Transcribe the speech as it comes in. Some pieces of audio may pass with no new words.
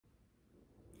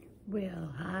Well,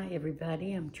 hi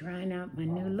everybody. I'm trying out my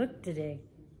new look today.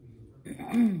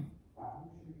 I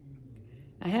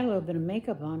had a little bit of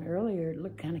makeup on earlier. It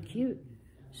looked kind of cute.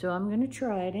 So I'm going to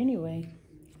try it anyway.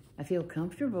 I feel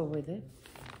comfortable with it.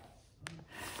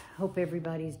 Hope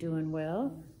everybody's doing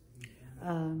well.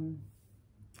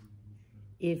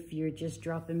 If you're just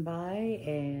dropping by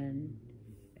and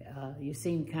you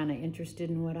seem kind of interested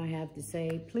in what I have to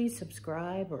say, please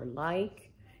subscribe or like.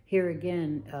 Here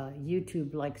again,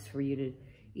 YouTube likes for you to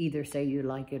either say you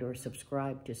like it or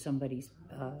subscribe to somebody's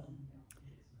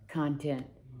content.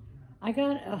 I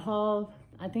got a haul.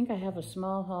 I think I have a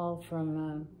small haul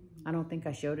from, I don't think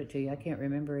I showed it to you. I can't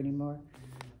remember anymore.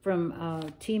 From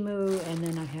Temu, and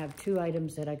then I have 2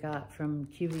 items that I got from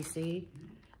QVC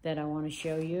that I want to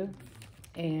show you.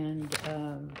 And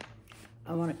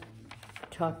I want to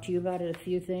talk to you about it, a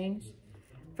few things.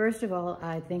 First of all,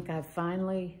 I think I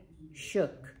finally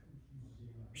shaped,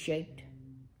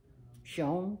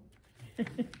 shown.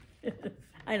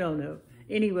 I don't know.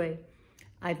 Anyway,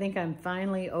 I think I'm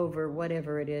finally over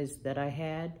whatever it is that I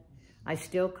had. I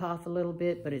still cough a little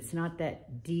bit, but it's not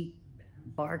that deep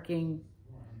barking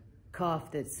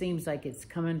cough that seems like it's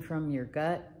coming from your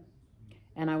gut.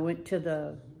 And I went to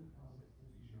the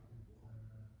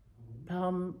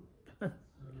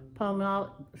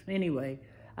anyway,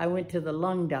 I went to the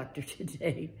lung doctor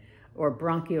today, or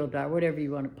bronchial doctor, whatever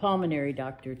you want, a pulmonary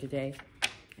doctor today.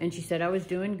 And she said I was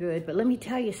doing good, but let me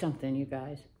tell you something, you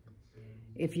guys.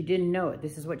 If you didn't know it,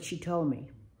 this is what she told me.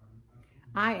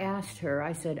 I asked her,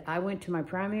 I said, I went to my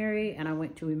primary and I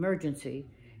went to emergency,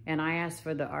 and I asked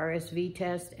for the RSV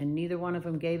test, and neither one of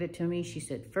them gave it to me. She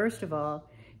said, first of all,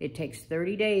 it takes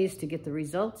 30 days to get the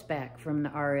results back from the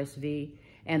RSV,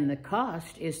 and the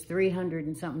cost is $300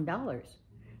 and something.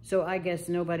 So I guess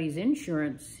nobody's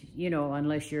insurance, you know,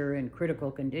 unless you're in critical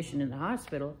condition in the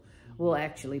hospital, will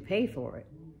actually pay for it.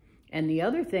 And the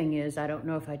other thing is, I don't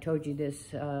know if I told you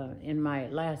this in my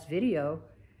last video,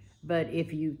 but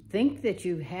if you think that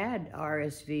you've had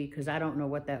RSV, because I don't know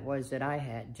what that was that I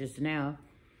had just now,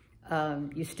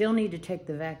 you still need to take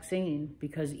the vaccine,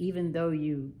 because even though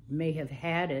you may have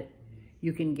had it,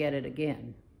 you can get it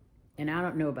again. And I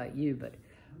don't know about you, but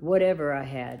whatever I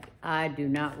had, I do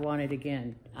not want it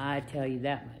again. I tell you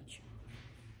that much.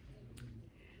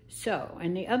 So,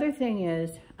 and the other thing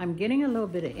is, I'm getting a little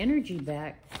bit of energy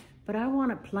back, but I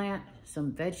want to plant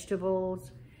some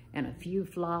vegetables and a few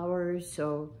flowers.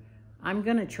 So I'm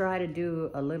going to try to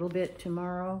do a little bit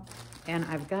tomorrow. And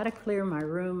I've got to clear my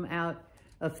room out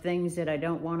of things that I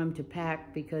don't want them to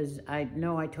pack, because I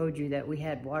know I told you that we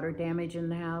had water damage in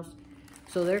the house.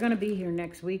 So they're going to be here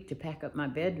next week to pack up my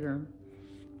bedroom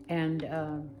and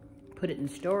put it in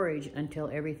storage until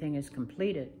everything is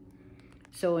completed.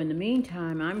 So in the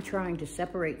meantime, I'm trying to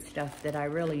separate stuff that I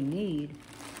really need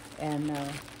and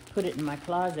put it in my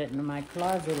closet, and my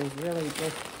closet is really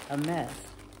just a mess.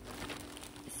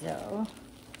 So,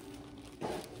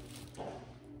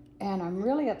 and I'm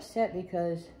really upset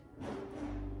because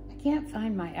I can't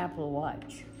find my Apple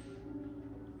Watch.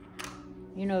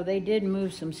 You know, they did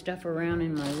move some stuff around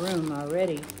in my room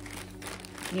already,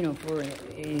 you know, for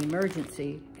an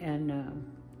emergency, and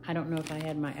I don't know if I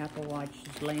had my Apple Watch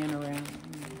just laying around.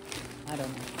 I don't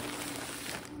know.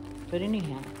 But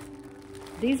anyhow,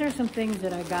 these are some things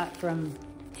that I got from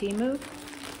Temu,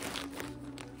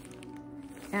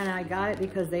 and I got it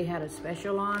because they had a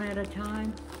special on at a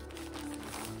time.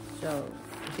 So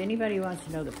if anybody wants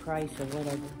to know the price or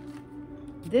whatever,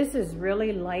 this is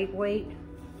really lightweight,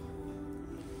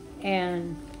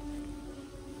 and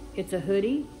it's a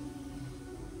hoodie,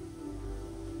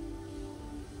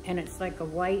 and it's like a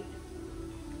white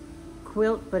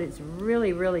quilt, but it's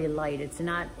really, really light. It's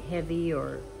not heavy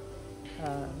or,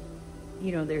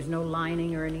 you know, there's no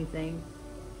lining or anything.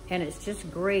 And it's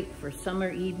just great for summer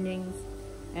evenings.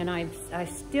 And I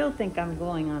still think I'm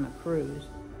going on a cruise.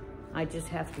 I just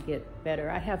have to get better.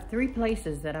 I have 3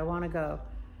 places that I want to go.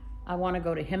 I want to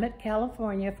go to Hemet,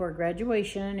 California for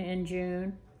graduation in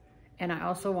June. And I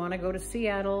also want to go to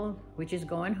Seattle, which is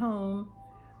going home,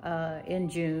 in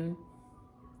June.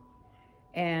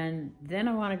 And then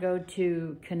I want to go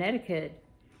to Connecticut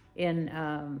in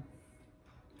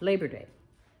Labor Day.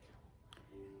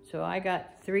 So I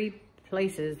got 3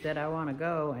 places that I want to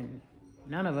go, and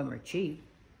none of them are cheap.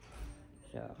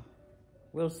 So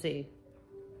we'll see.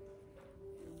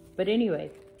 But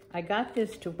anyway, I got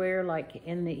this to wear like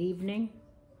in the evening,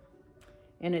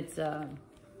 and it's a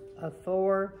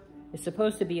 4, it's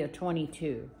supposed to be a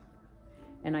 22.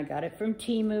 And I got it from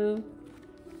Temu,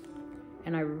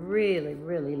 and I really,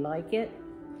 really like it.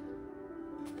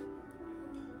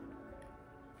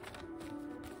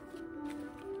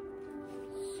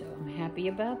 So I'm happy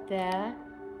about that.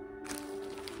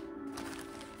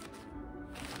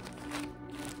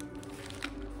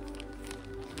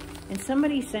 And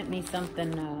somebody sent me something,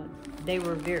 they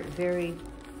were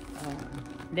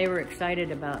they were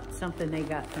excited about something they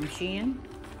got from Shein.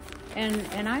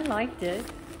 And I liked it.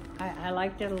 I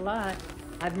liked it a lot.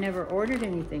 I've never ordered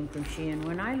anything from Shein.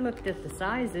 When I looked at the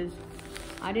sizes,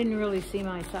 I didn't really see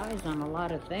my size on a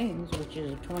lot of things, which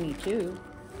is a 22.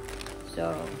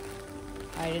 So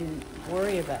I didn't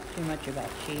worry too much about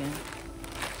Shein.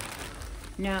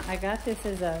 Now, I got this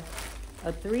as a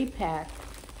 3-pack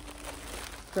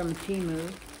from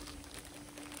Temu,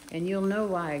 and you'll know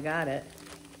why I got it.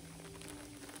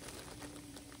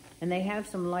 And they have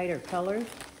some lighter colors,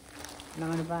 and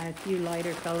I'm going to buy a few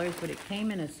lighter colors, but it came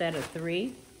in a set of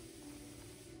 3.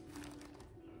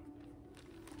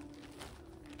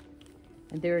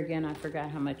 And there again, I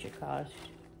forgot how much it cost.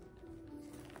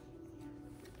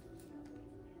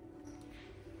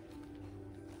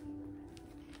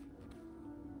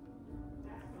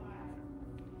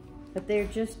 But they're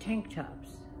just tank tops.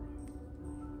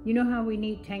 You know how we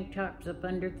need tank tops up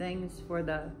under things for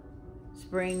the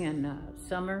spring and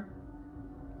summer?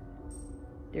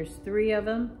 There's 3 of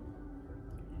them,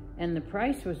 and the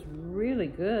price was really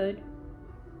good.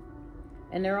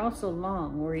 And they're also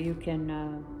long, where you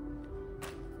can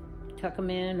tuck them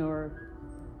in, or,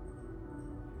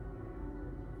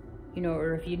 you know,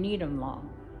 or if you need them long.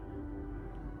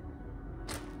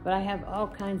 But I have all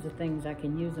kinds of things I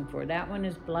can use them for. That one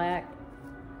is black,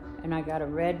 and I got a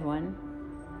red one.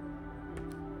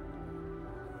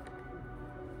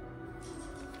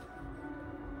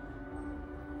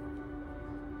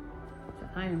 So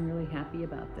I am really happy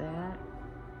about that.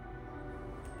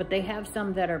 But they have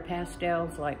some that are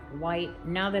pastels, like white.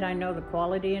 Now that I know the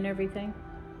quality and everything,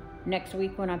 next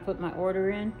week when I put my order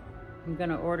in, I'm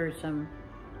gonna order some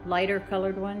lighter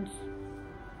colored ones.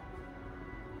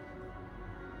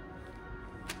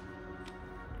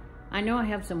 I know I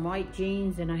have some white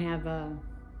jeans, and I have a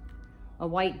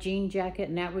white jean jacket,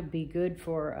 and that would be good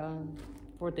for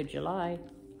 4th of July,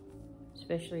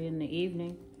 especially in the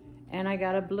evening. And I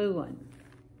got a blue one.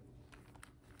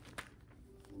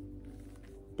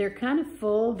 They're kind of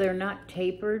full, they're not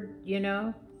tapered, you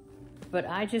know, but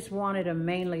I just wanted them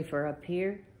mainly for up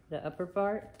here, the upper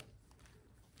part.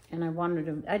 And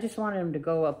I just wanted them to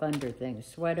go up under things,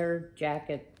 sweater,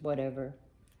 jacket, whatever.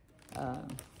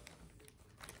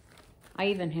 I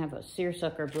even have a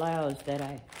seersucker blouse that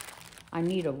I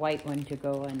need a white one to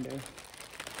go under.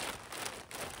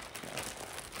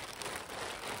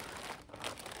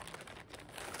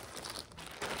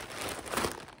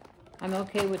 I'm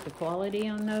okay with the quality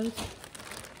on those.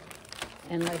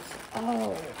 And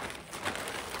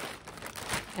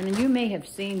and you may have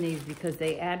seen these because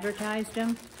they advertised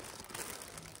them.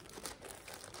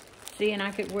 See, and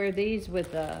I could wear these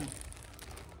with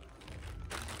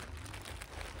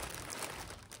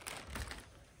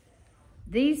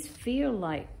these feel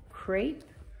like crepe,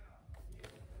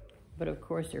 but of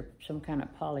course they're some kind of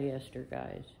polyester,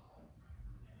 guys.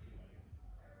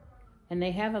 And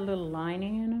they have a little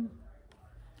lining in them.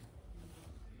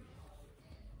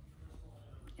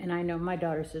 And I know my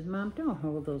daughter said, "Mom, don't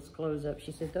hold those clothes up."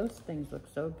 She said, "Those things look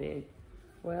so big."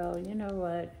 Well, you know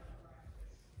what?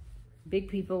 Big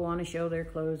people want to show their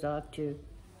clothes off too.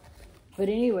 But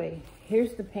anyway,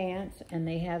 here's the pants, and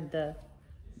they have the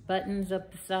buttons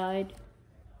up the side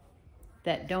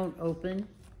that don't open.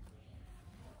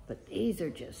 But these are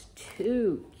just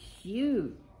too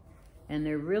cute, and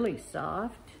they're really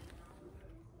soft.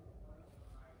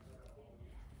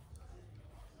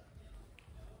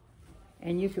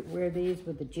 And you could wear these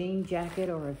with a jean jacket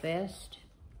or a vest.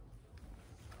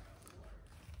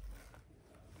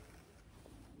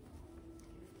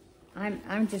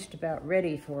 I'm just about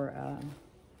ready for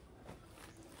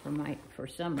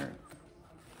summer.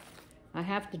 I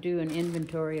have to do an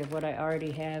inventory of what I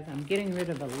already have. I'm getting rid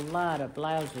of a lot of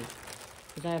blouses,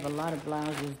 because I have a lot of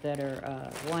blouses that are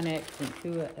 1X and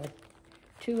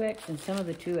 2X, and some of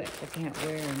the 2X I can't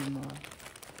wear anymore.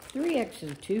 3X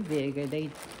is too big, or they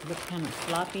look kind of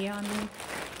sloppy on me.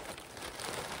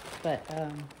 But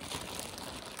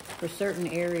for certain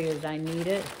areas I need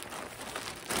it.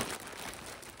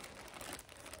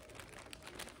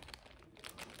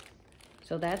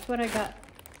 So that's what I got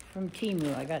from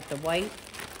Temu. I got the white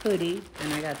hoodie,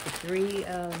 and I got the 3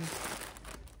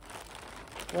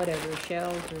 whatever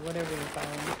shells or whatever you call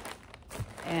them,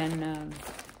 and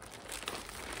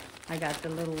I got the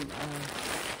little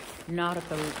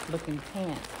nautical looking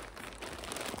pants.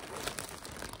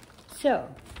 So,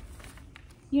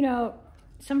 you know,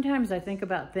 sometimes I think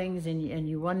about things and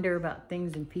you wonder about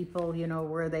things and people, you know,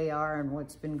 where they are and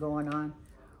what's been going on.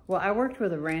 Well, I worked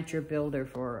with a rancher builder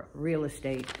for a real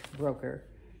estate broker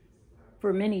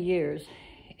for many years,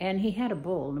 and he had a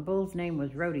bull, and the bull's name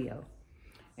was Rodeo.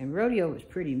 And Rodeo was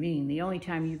pretty mean. The only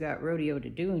time you got Rodeo to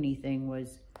do anything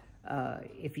was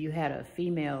if you had a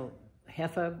female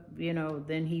heifer, you know,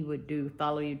 then he would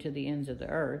follow you to the ends of the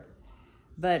earth.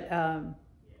 But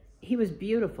he was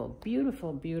beautiful,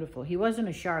 beautiful, beautiful. He wasn't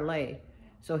a Charlet,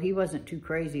 so he wasn't too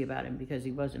crazy about him because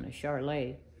he wasn't a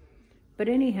Charlet. But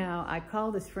anyhow, I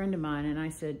called this friend of mine and I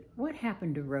said, what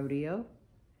happened to Rodeo?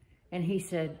 And he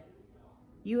said,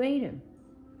 you ate him.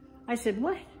 I said,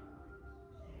 what?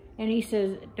 And he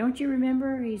says, don't you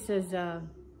remember? He says,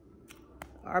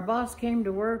 our boss came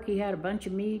to work. He had a bunch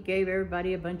of meat, gave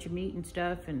everybody a bunch of meat and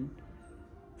stuff. And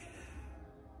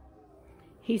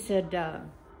he said,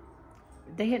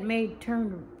 they had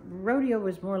Rodeo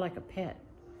was more like a pet.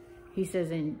 He says,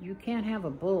 and you can't have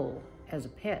a bull as a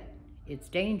pet. It's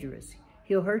dangerous.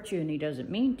 He'll hurt you and he doesn't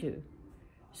mean to.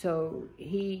 So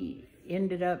he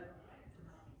ended up,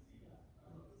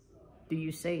 do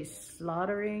you say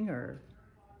slaughtering, or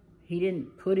he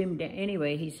didn't put him down?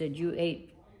 Anyway, he said, you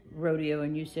ate Rodeo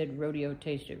and you said Rodeo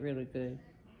tasted really good.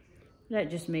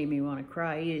 That just made me want to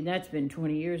cry. That's been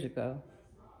 20 years ago.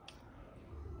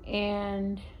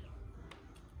 And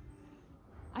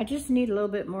I just need a little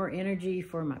bit more energy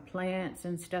for my plants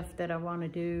and stuff that I want to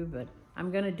do, but I'm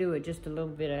going to do it just a little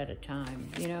bit at a time,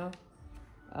 you know.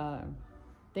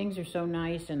 Things are so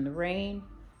nice, and the rain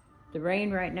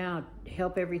right now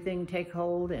help everything take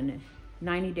hold, and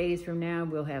 90 days from now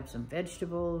we'll have some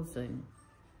vegetables and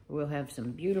we'll have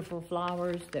some beautiful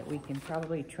flowers that we can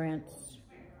probably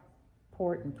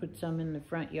transport and put some in the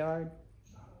front yard.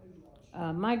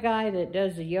 My guy that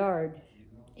does the yard,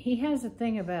 he has a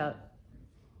thing about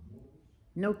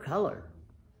no color.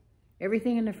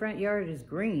 Everything in the front yard is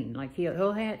green. Like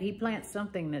he plants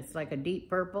something that's like a deep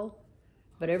purple,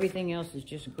 but everything else is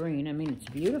just green. I mean, it's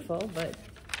beautiful, but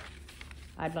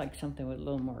I'd like something with a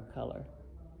little more color.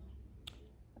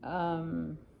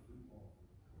 And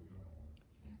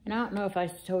I don't know if I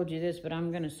told you this, but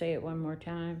I'm going to say it one more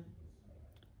time.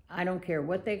 I don't care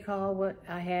what they call what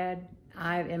I had.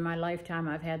 In my lifetime,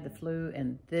 I've had the flu,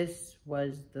 and this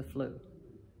was the flu.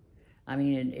 I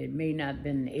mean, it may not have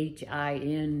been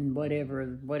H-I-N,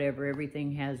 whatever.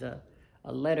 Everything has a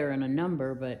letter and a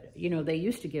number, but, you know, they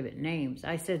used to give it names.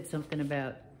 I said something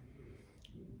about,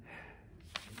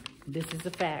 this is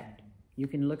a fact. You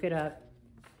can look it up.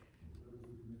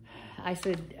 I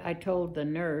told the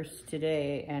nurse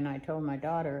today, and I told my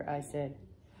daughter, I said,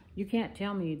 you can't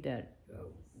tell me that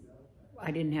I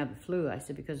didn't have the flu. I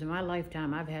said, because in my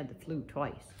lifetime, I've had the flu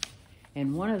twice.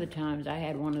 And one of the times I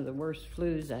had one of the worst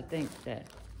flus, I think, that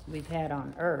we've had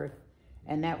on Earth,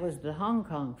 and that was the Hong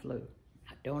Kong flu.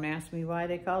 Don't ask me why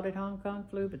they called it Hong Kong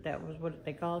flu, but that was what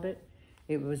they called it.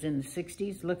 It was in the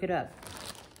 60s. Look it up.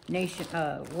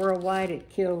 Worldwide, it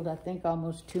killed, I think,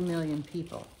 almost 2 million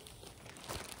people.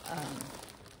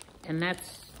 And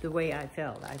that's the way I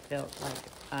felt. I felt like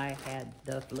I had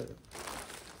the flu.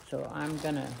 So I'm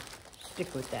going to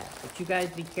stick with that. But you guys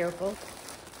be careful.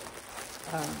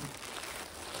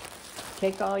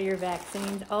 Take all your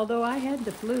vaccines. Although I had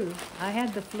the flu. I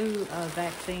had the flu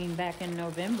vaccine back in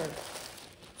November.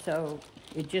 So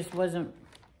it just wasn't,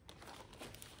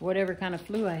 whatever kind of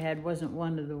flu I had wasn't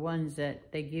one of the ones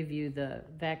that they give you the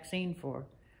vaccine for.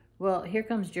 Well, here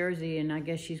comes Jersey, and I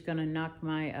guess she's going to knock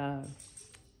my,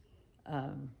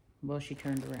 well, she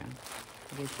turned around.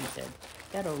 I guess she said,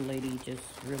 that old lady just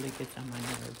really gets on my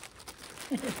nerves.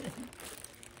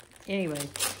 Anyway,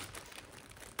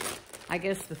 I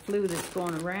guess the flu that's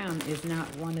going around is not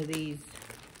one of these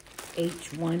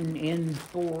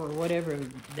H1N4, whatever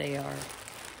they are.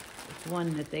 It's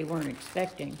one that they weren't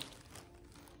expecting.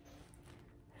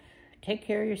 Take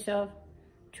care of yourself.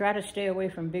 Try to stay away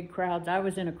from big crowds. I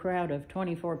was in a crowd of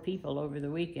 24 people over the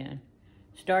weekend.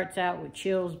 Starts out with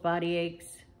chills, body aches,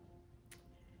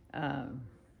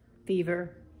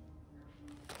 fever,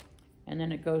 and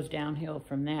then it goes downhill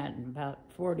from that. And about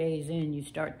 4 days in, you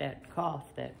start that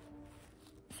cough that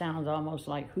sounds almost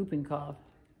like whooping cough.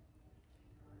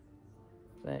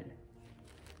 But,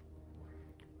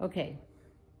 okay.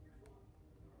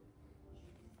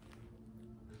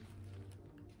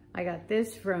 I got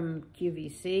this from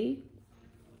QVC.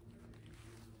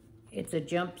 It's a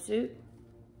jumpsuit.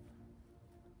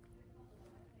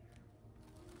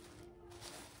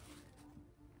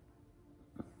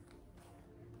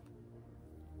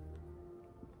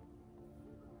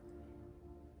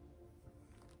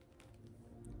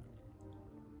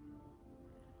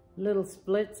 Little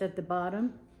splits at the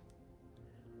bottom.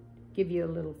 give you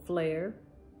a little flare.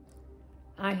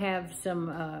 I have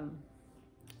some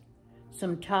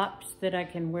tops that I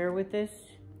can wear with this.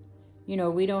 You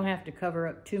know, we don't have to cover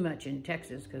up too much in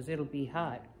Texas because it'll be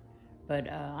hot. But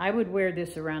I would wear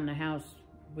this around the house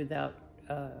without,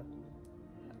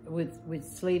 with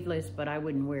sleeveless, but I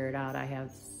wouldn't wear it out. I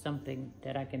have something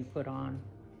that I can put on.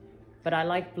 But I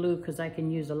like blue because I can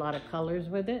use a lot of colors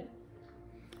with it.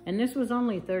 And this was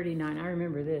only $39. I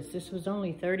remember this. This was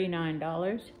only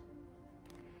 $39.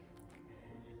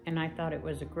 And I thought it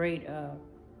was a great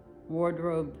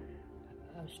wardrobe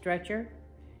stretcher.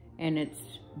 And it's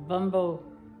Bumbo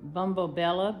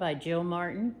Bella by Jill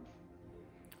Martin.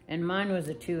 And mine was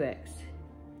a 2X.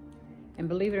 And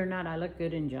believe it or not, I look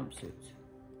good in jumpsuits.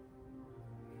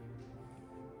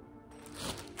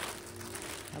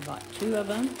 I bought 2 of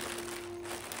them.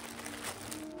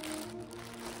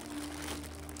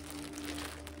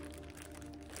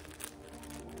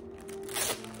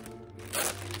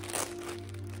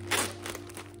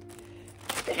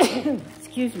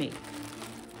 Excuse me.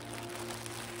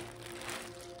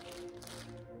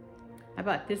 I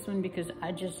bought this one because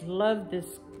I just love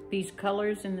these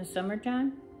colors in the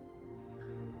summertime.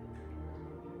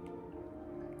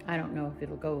 I don't know if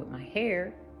it'll go with my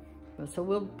hair, so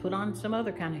we'll put on some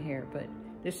other kind of hair, but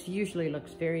this usually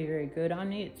looks very, very good on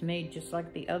me. It's made just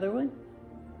like the other one.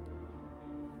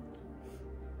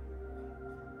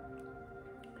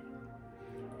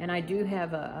 And I do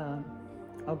have a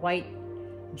white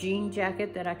jean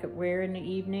jacket that I could wear in the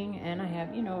evening, and I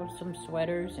have, you know, some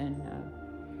sweaters, and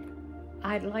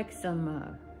I'd like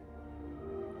some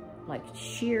like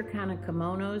sheer kind of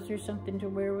kimonos or something to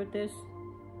wear with this.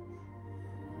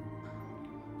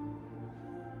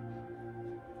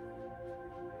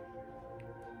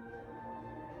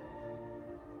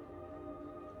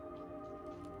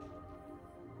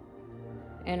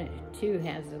 And it too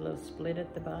has a little split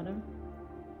at the bottom.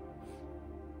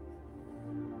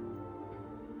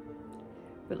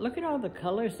 But look at all the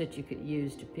colors that you could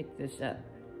use to pick this up.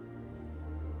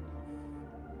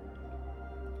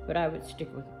 But I would stick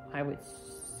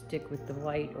with the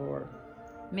white or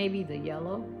maybe the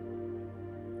yellow.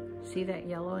 See that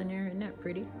yellow in there? Isn't that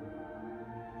pretty?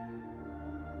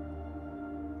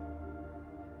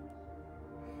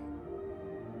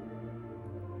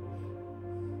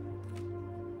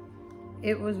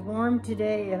 It was warm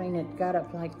today. I mean, it got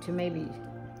up like to maybe,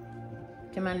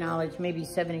 to my knowledge, maybe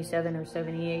 77 or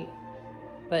 78.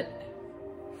 But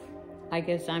I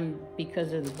guess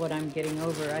because of what I'm getting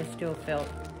over, I still felt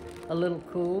a little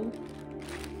cool.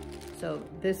 So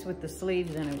this with the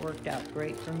sleeves, and it worked out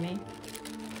great for me.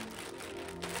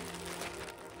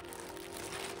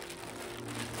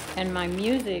 And my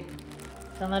music,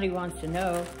 somebody wants to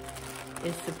know,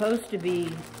 is supposed to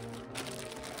be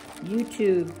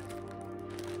YouTube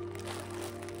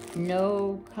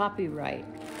no copyright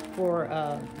for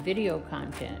video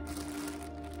content.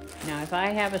 Now, if I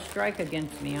have a strike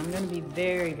against me, I'm going to be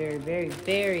very, very, very,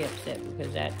 very upset,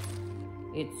 because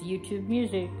it's YouTube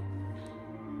music.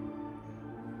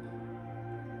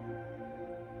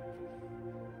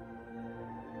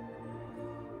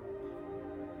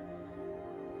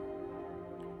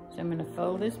 So I'm going to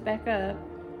fold this back up.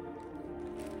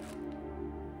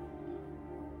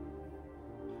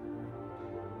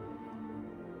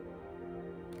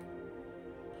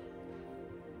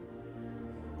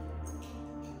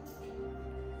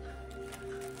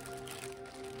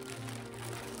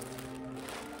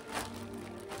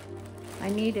 I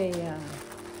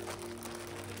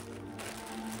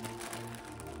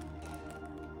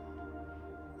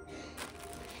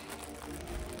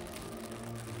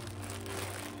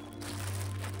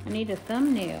need a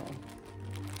thumbnail.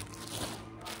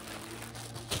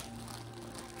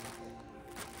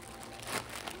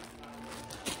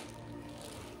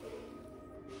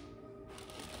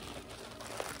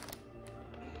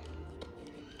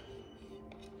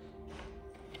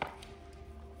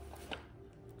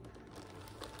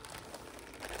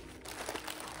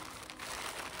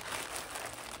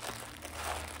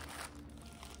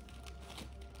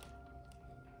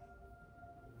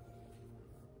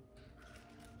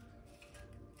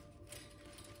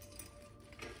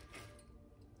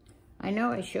 I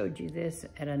know I showed you this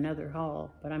at another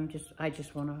haul, but I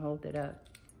just want to hold it up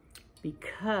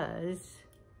because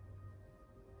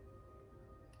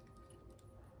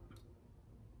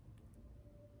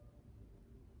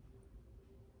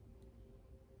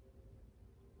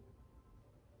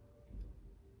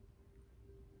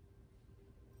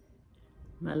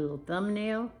my little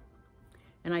thumbnail,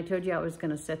 and I told you I was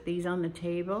going to set these on the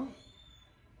table.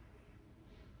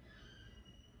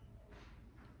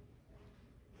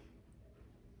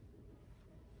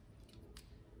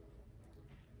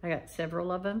 got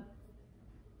several of them.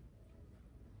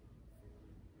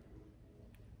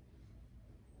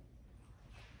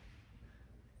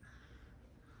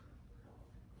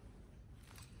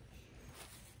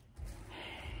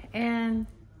 And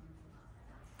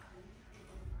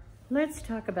let's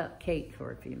talk about Kate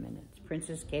for a few minutes,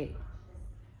 Princess Kate.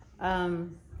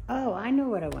 Oh, I know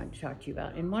what I want to talk to you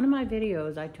about. In one of my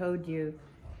videos, I told you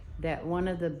that one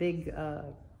of the big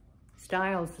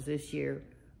styles this year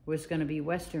was going to be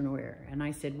Western wear. And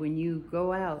I said, when you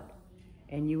go out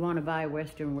and you want to buy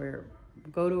Western wear,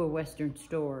 go to a Western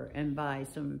store and buy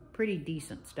some pretty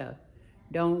decent stuff.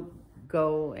 Don't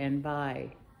go and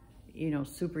buy, you know,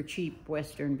 super cheap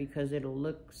Western because it'll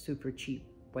look super cheap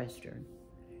Western.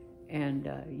 And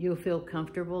you'll feel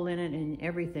comfortable in it and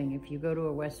everything if you go to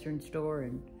a Western store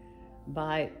and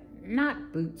buy,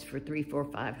 not boots for $300,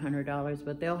 $400, $500,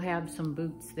 but they'll have some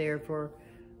boots there for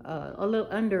a little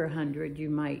under $100 you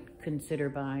might consider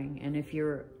buying. And if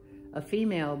you're a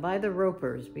female, buy the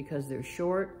ropers because they're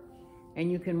short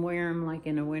and you can wear them like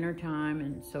in the winter time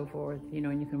and so forth, you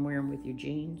know, and you can wear them with your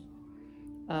jeans.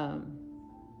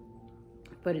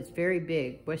 But it's very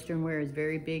big. Western wear is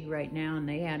very big right now, and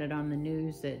they had it on the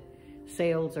news that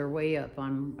sales are way up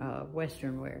on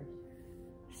Western wear.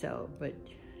 So, but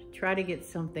try to get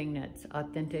something that's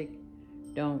authentic.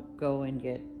 Don't go and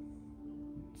get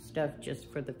stuff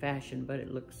just for the fashion, but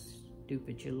it looks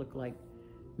stupid. You look like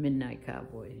Midnight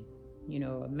Cowboy, you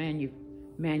know, a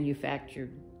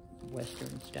manufactured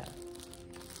Western stuff.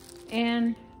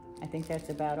 And I think that's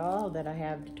about all that I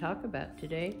have to talk about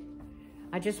today.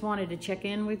 I just wanted to check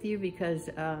in with you because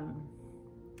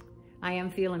I am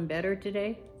feeling better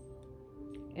today.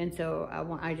 And so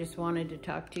I just wanted to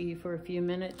talk to you for a few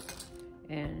minutes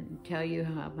and tell you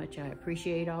how much I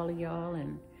appreciate all of y'all.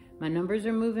 And my numbers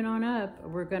are moving on up.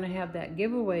 We're going to have that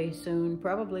giveaway soon,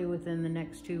 probably within the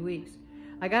next 2 weeks.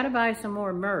 I got to buy some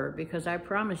more myrrh because I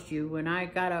promised you when I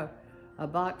got a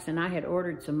box and I had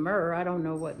ordered some myrrh. I don't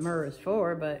know what myrrh is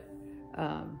for, but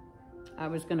I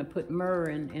was going to put myrrh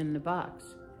in the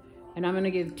box. And I'm going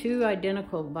to give 2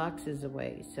 identical boxes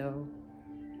away. So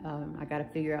I got to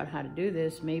figure out how to do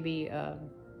this. Maybe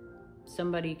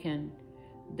somebody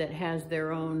that has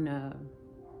their own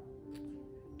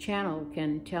channel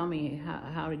can tell me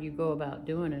how you go about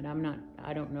doing it.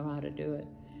 I don't know how to do it.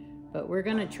 But we're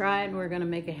going to try it and we're going to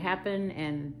make it happen.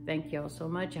 And thank y'all so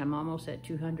much. I'm almost at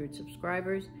 200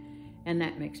 subscribers. And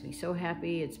that makes me so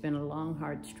happy. It's been a long,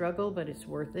 hard struggle, but it's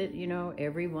worth it. You know,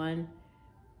 everyone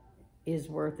is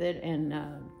worth it. And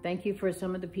thank you for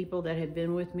some of the people that have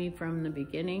been with me from the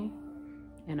beginning.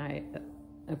 And I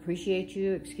appreciate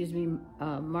you. Excuse me,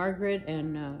 Margaret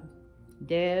and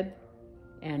Deb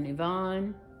and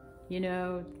Yvonne. You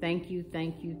know, thank you,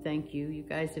 thank you, thank you. You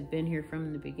guys have been here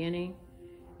from the beginning.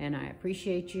 And I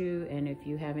appreciate you. And if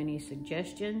you have any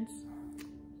suggestions,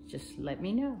 just let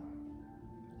me know.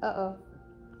 Uh-oh,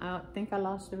 I think I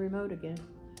lost the remote again.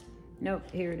 Nope,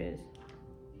 here it is.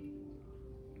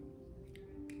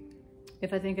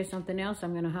 If I think of something else,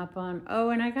 I'm gonna hop on. Oh,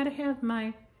 and I gotta have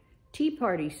my tea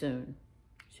party soon.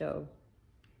 So,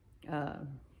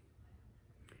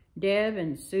 Deb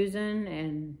and Susan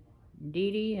and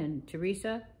Dee Dee and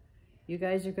Teresa, you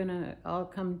guys are gonna all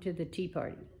come to the tea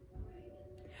party.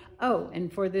 Oh,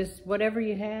 and for this, whatever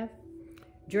you have,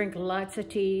 drink lots of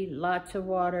tea, lots of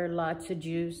water, lots of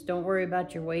juice. Don't worry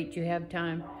about your weight. You have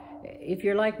time. If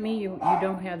you're like me, you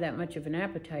don't have that much of an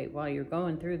appetite while you're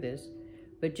going through this.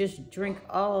 But just drink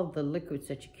all the liquids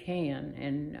that you can.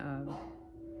 And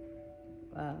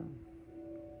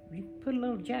you put a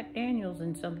little Jack Daniels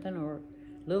in something or a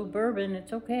little bourbon.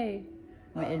 It's okay.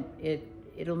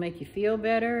 It'll make you feel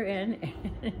better and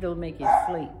it'll make you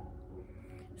sleep.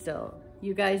 So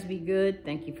you guys be good.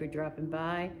 Thank you for dropping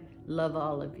by. Love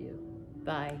all of you.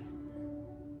 Bye.